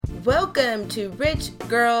Welcome to Rich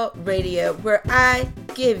Girl Radio, where I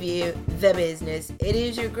give you the business. It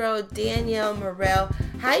is your girl, Danielle Morel,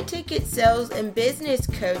 high-ticket sales and business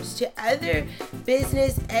coach to other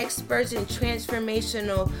business experts and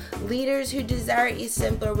transformational leaders who desire a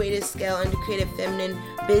simpler way to scale and to create a feminine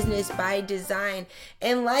business by design.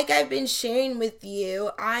 And like I've been sharing with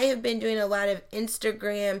you, I have been doing a lot of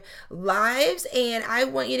Instagram lives, and I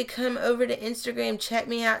want you to come over to Instagram, check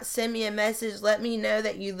me out, send me a message, let me know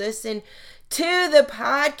that you listen to the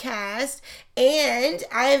podcast. And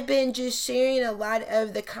I've been just sharing a lot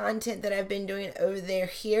of the content that I've been doing over there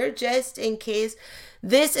here, just in case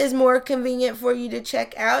this is more convenient for you to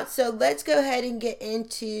check out. So let's go ahead and get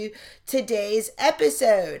into today's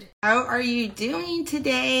episode. How are you doing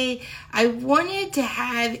today? I wanted to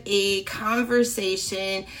have a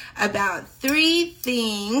conversation about 3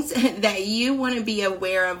 things that you want to be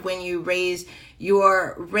aware of when you raise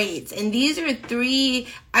your rates. And these are 3,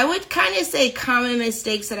 I would kind of say, common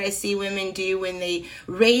mistakes that I see women do when they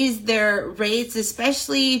raise their rates,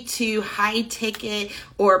 especially to high ticket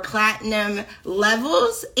or platinum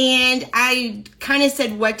levels. And I kind of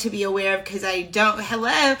said what to be aware of because I don't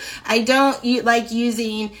like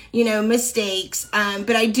using, mistakes.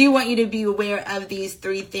 But I do want you to be aware of these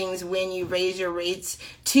 3 things when you raise your rates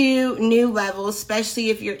to new levels, especially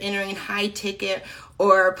if you're entering high ticket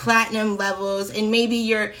or platinum levels, and maybe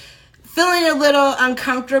you're feeling a little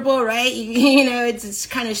uncomfortable, right? It's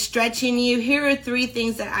kind of stretching you. Here are 3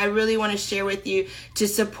 things that I really want to share with you to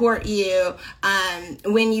support you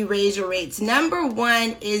when you raise your rates. Number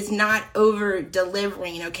 1 is not over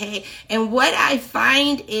delivering, okay? And what I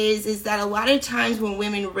find is that a lot of times when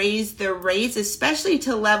women raise their rates, especially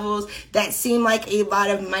to levels that seem like a lot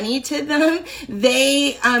of money to them,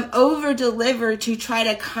 they over deliver to try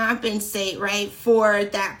to compensate, right, for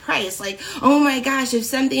that price. Like, oh my gosh, if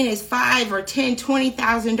something is $5,000 or $10,000,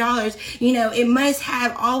 $20,000, it must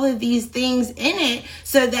have all of these things in it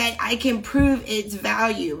so that I can prove its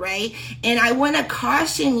value, right? And I want to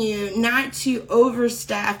caution you not to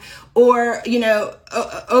overstuff or,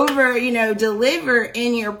 deliver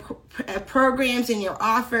in your programs and your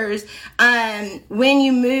offers when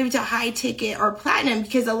you move to high ticket or platinum,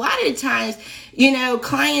 because a lot of times,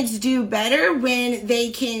 clients do better when they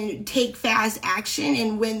can take fast action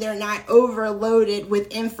and when they're not overloaded with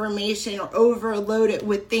information or overloaded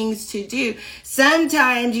with things to do.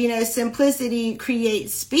 Sometimes, simplicity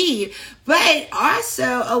creates speed, but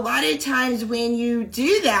also a lot of times when you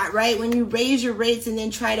do that, right, when you raise your rates and then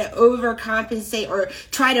try to overcompensate or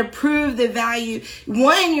try to prove the value,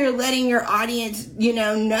 1, you're letting your audience,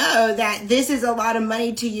 know that this is a lot of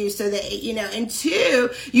money to you, so that, and 2,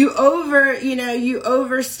 you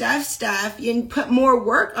overstuff stuff and put more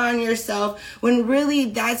work on yourself when really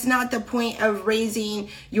that's not the point of raising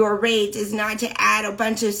your rates, is not to add a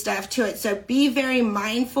bunch of stuff to it. So be very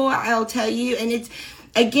mindful, I'll tell you. And it's,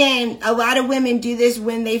 again, a lot of women do this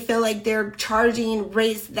when they feel like they're charging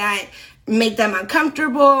rates that make them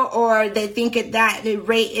uncomfortable, or they think that the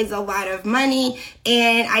rate is a lot of money.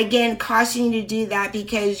 And again, caution you to do that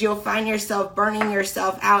because you'll find yourself burning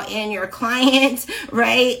yourself out and your clients,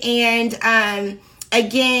 right? And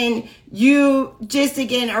again, you just,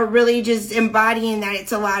 are really just embodying that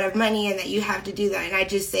it's a lot of money and that you have to do that. And I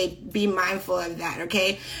just say, be mindful of that,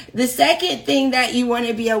 okay? The second thing that you want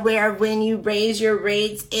to be aware of when you raise your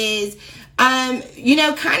rates is,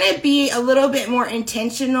 kind of be a little bit more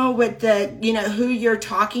intentional with the, who you're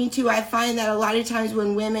talking to. I find that a lot of times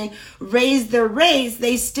when women raise their rates,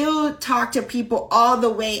 they still talk to people all the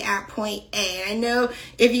way at point A. I know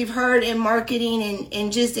if you've heard in marketing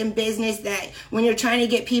and just in business that when you're trying to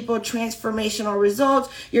get people transformational results,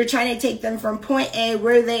 you're trying to take them from point A,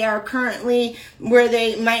 where they are currently, where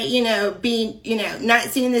they might, be, not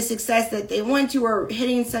seeing the success that they want to, or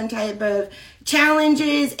hitting some type of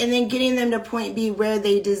challenges, and then getting them to point B where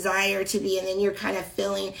they desire to be, and then you're kind of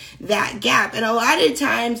filling that gap. And a lot of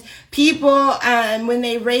times people, when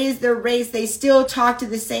they raise their rates, they still talk to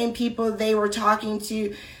the same people they were talking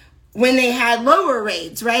to when they had lower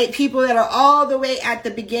rates, right? People that are all the way at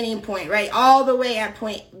the beginning point, right? All the way at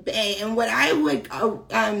point A. And what I would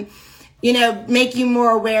make you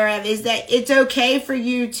more aware of is that it's okay for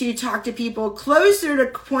you to talk to people closer to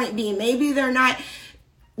point B. Maybe they're not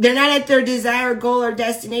they're not at their desired goal or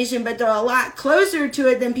destination, but they're a lot closer to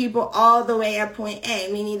it than people all the way at point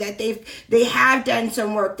A, meaning that they have done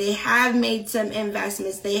some work, they have made some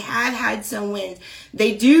investments, they have had some wins,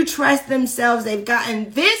 they do trust themselves, they've gotten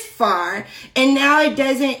this far, and now it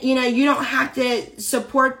doesn't, you don't have to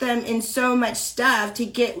support them in so much stuff to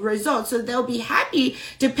get results. So they'll be happy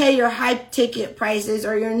to pay your high ticket prices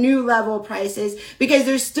or your new level prices because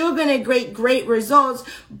they're still going to get great results,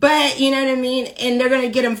 but you know what I mean? And they're going to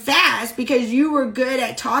get them fast because you were good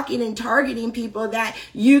at talking and targeting people that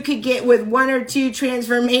you could get with 1 or 2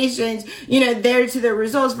 transformations, there to the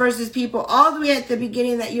results, versus people all the way at the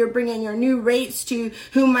beginning that you're bringing your new rates to,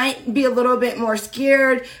 who might be a little bit more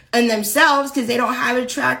scared in themselves because they don't have a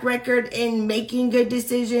track record in making good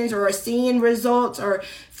decisions or seeing results or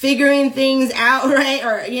figuring things out, right?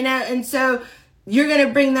 Or, and so you're going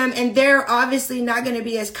to bring them, and they're obviously not going to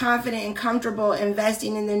be as confident and comfortable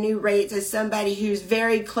investing in the new rates as somebody who's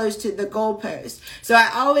very close to the goalpost. So I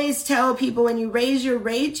always tell people, when you raise your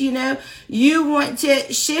rates, you want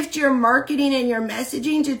to shift your marketing and your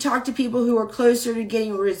messaging to talk to people who are closer to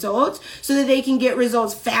getting results so that they can get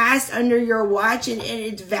results fast under your watch, and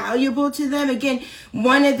it's valuable to them. Again,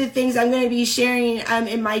 one of the things I'm going to be sharing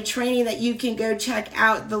in my training that you can go check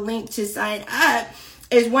out, the link to sign up,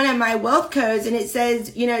 is one of my wealth codes, and it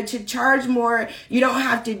says, to charge more, you don't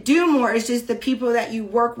have to do more. It's just the people that you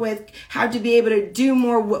work with have to be able to do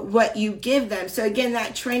more what you give them. So again,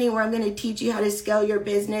 that training where I'm going to teach you how to scale your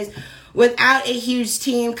business without a huge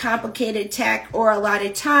team, complicated tech, or a lot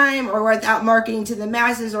of time, or without marketing to the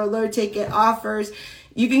masses or low ticket offers.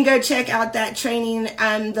 You can go check out that training.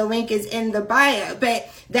 The link is in the bio. But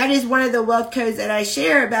that is one of the wealth codes that I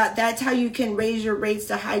share about. That's how you can raise your rates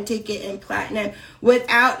to high ticket and platinum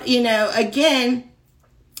without, again,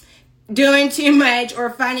 doing too much or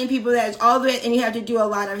finding people that's all the way, and you have to do a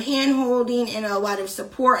lot of hand holding and a lot of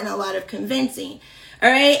support and a lot of convincing. All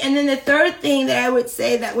right. And then the third thing that I would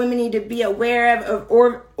say that women need to be aware of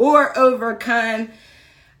or overcome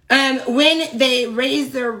when they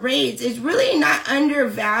raise their rates is really not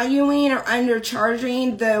undervaluing or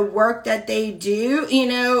undercharging the work that they do,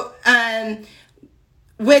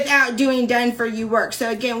 without doing done for you work. So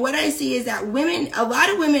again, what I see is that a lot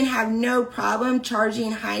of women have no problem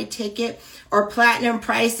charging high ticket or platinum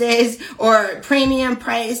prices or premium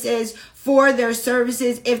prices for their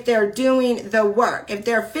services if they're doing the work. If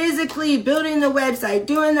they're physically building the website,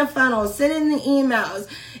 doing the funnel, sending the emails,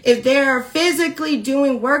 if they're physically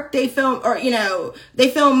doing work, they feel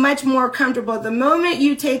much more comfortable. The moment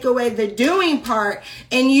you take away the doing part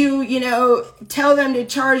and you tell them to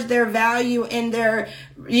charge their value and their,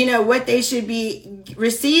 what they should be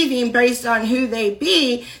receiving based on who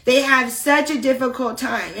they have such a difficult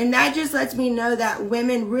time. And that just lets me know that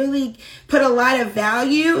women really put a lot of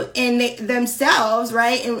value in themselves,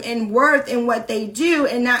 right? And worth in what they do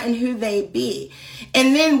and not in who they be.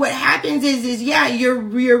 And then what happens is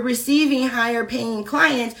you're receiving higher paying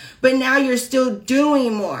clients, but now you're still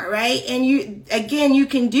doing more, right? And you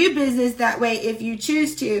can do business that way if you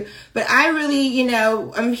choose to. But I really,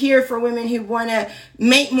 I'm here for women who want to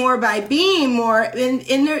make more by being more. And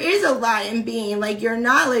there is a lot in being, like your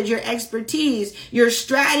knowledge, your expertise, your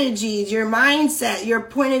strategies, your mindset, your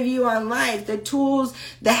point of view on life, the tools,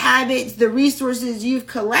 the habits, the resources you've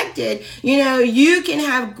collected. You can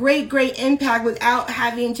have great impact without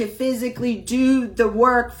having to physically do the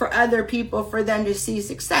work for other people for them to see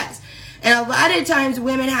success. And a lot of times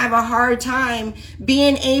women have a hard time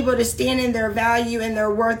being able to stand in their value and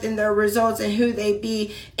their worth and their results and who they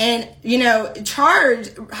be and, charge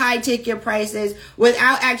high ticket prices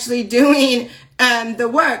without actually doing the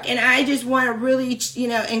work. And I just want to really,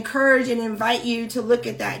 encourage and invite you to look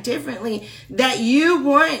at that differently, that you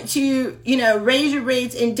want to, raise your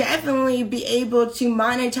rates and definitely be able to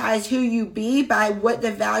monetize who you be by what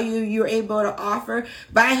the value you're able to offer,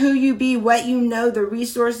 by who you be, what the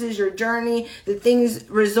resources, your journey, the things,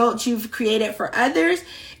 results you've created for others.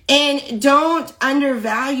 And don't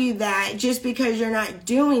undervalue that just because you're not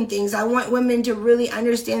doing things. I want women to really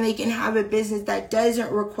understand they can have a business that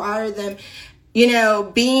doesn't require them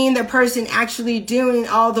being the person actually doing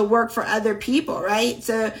all the work for other people, right?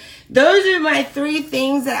 So those are my 3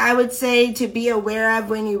 things that I would say to be aware of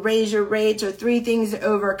when you raise your rates, or 3 things to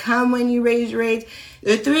overcome when you raise your rates.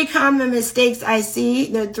 The 3 common mistakes I see,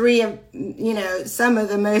 the 3 of, some of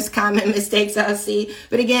the most common mistakes I'll see.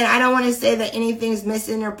 But again, I don't want to say that anything's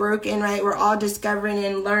missing or broken, right? We're all discovering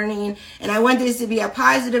and learning. And I want this to be a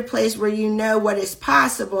positive place where you know what is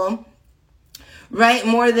possible, right?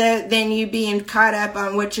 More than you being caught up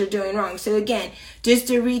on what you're doing wrong. So again, just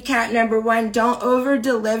to recap, number 1, don't over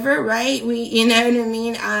deliver, right? You know what I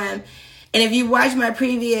mean? And if you watch my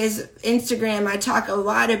previous Instagram, I talk a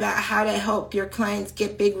lot about how to help your clients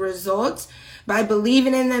get big results by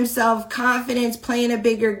believing in themselves, confidence, playing a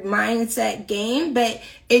bigger mindset game. But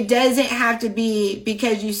it doesn't have to be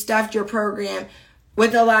because you stuffed your program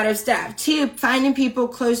with a lot of stuff. 2, finding people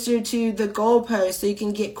closer to the goalpost so you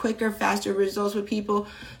can get quicker, faster results with people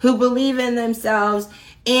who believe in themselves.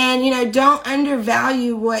 And, don't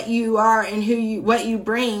undervalue what you are and what you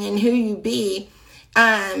bring and who you be,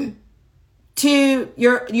 to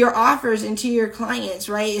your offers and to your clients,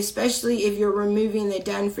 right? Especially if you're removing the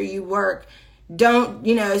done for you work. Don't,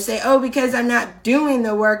 say, oh, because I'm not doing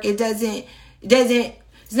the work, it's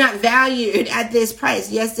not valued at this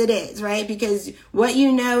price. Yes, it is, right? Because what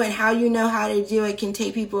you know and how you know how to do it can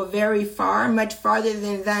take people very far, much farther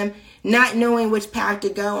than them not knowing which path to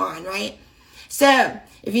go on, right? So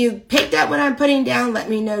if you picked up what I'm putting down, let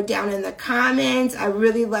me know down in the comments. I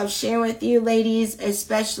really love sharing with you, ladies,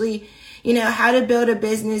 especially, how to build a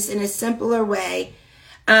business in a simpler way.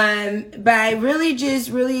 By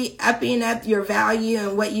really upping up your value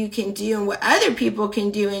and what you can do and what other people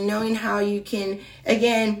can do, and knowing how you can,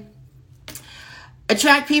 again,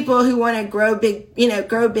 attract people who want to grow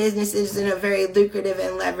businesses in a very lucrative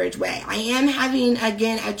and leveraged way. I am having,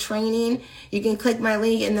 again, a training. You can click my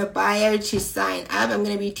link in the bio to sign up. I'm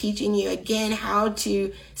going to be teaching you, again, how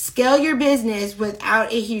to scale your business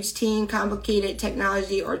without a huge team, complicated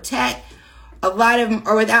technology or tech,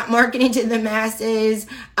 or without marketing to the masses.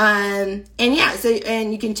 And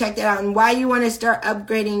you can check that out and why you want to start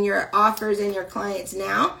upgrading your offers and your clients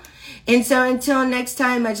now. And so until next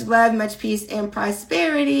time, much love, much peace, and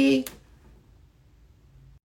prosperity.